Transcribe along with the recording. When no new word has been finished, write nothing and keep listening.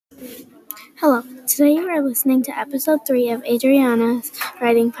Hello, today you are listening to episode 3 of Adriana's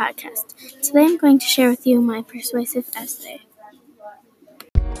writing podcast. Today I'm going to share with you my persuasive essay.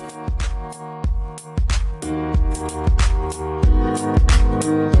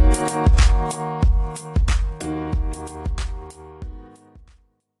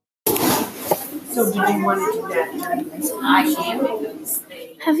 So did you want to do that? I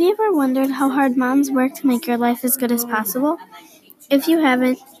can. Have you ever wondered how hard moms work to make your life as good as possible? If you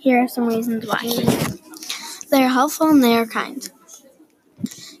haven't, here are some reasons why. They are helpful and they are kind.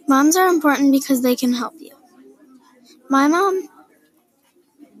 Moms are important because they can help you. My mom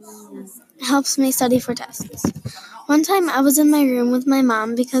helps me study for tests. One time I was in my room with my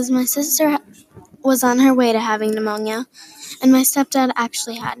mom because my sister was on her way to having pneumonia, and my stepdad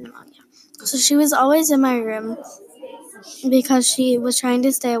actually had pneumonia. So she was always in my room because she was trying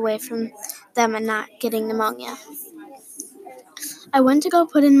to stay away from them and not getting pneumonia. I went to go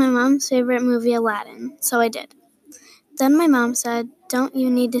put in my mom's favorite movie, Aladdin, so I did. Then my mom said, "Don't you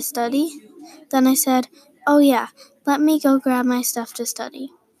need to study?" Then I said, "Oh yeah, let me go grab my stuff to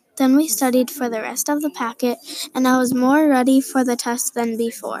study." Then we studied for the rest of the packet, and I was more ready for the test than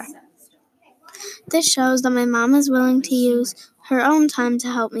before. This shows that my mom is willing to use her own time to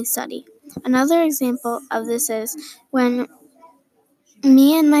help me study. Another example of this is when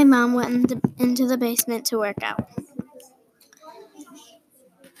me and my mom went into the basement to work out.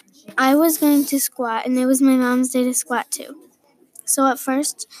 I was going to squat, and it was my mom's day to squat too. So at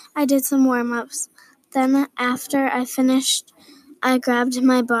first, I did some warm-ups. Then after I finished, I grabbed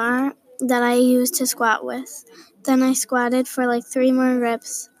my bar that I used to squat with. Then I squatted for like 3 more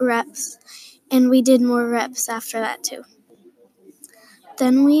reps, and we did more reps after that too.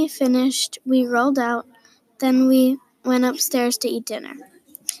 Then we finished, we rolled out, then we went upstairs to eat dinner.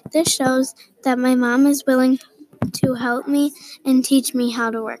 This shows that my mom is willing to help me and teach me how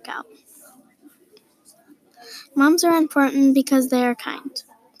to work out. Moms are important because they are kind.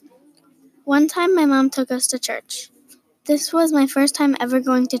 One time my mom took us to church. This was my first time ever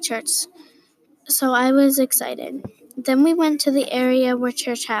going to church, so I was excited. Then we went to the area where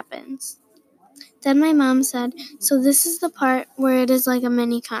church happens. Then my mom said, "So this is the part where it is like a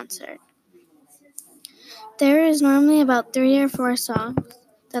mini concert." There is normally about 3 or 4 songs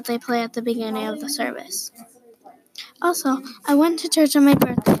that they play at the beginning of the service. Also, I went to church on my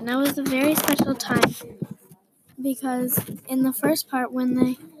birthday, and that was a very special time because in the first part when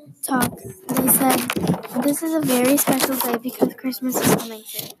they talk, they said, "This is a very special day because Christmas is coming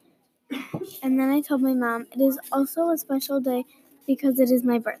soon." And then I told my mom, "It is also a special day because it is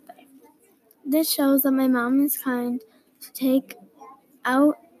my birthday." This shows that my mom is kind to take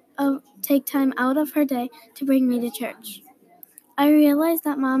time out of her day to bring me to church. I realize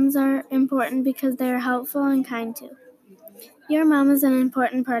that moms are important because they are helpful and kind too. Your mom is an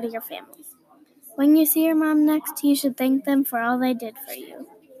important part of your family. When you see your mom next, you should thank them for all they did for you.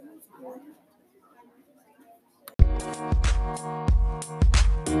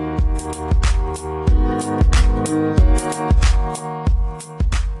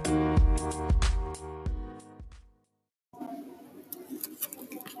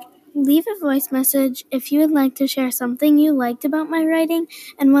 Leave a voice message if you would like to share something you liked about my writing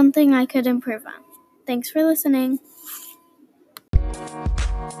and one thing I could improve on. Thanks for listening.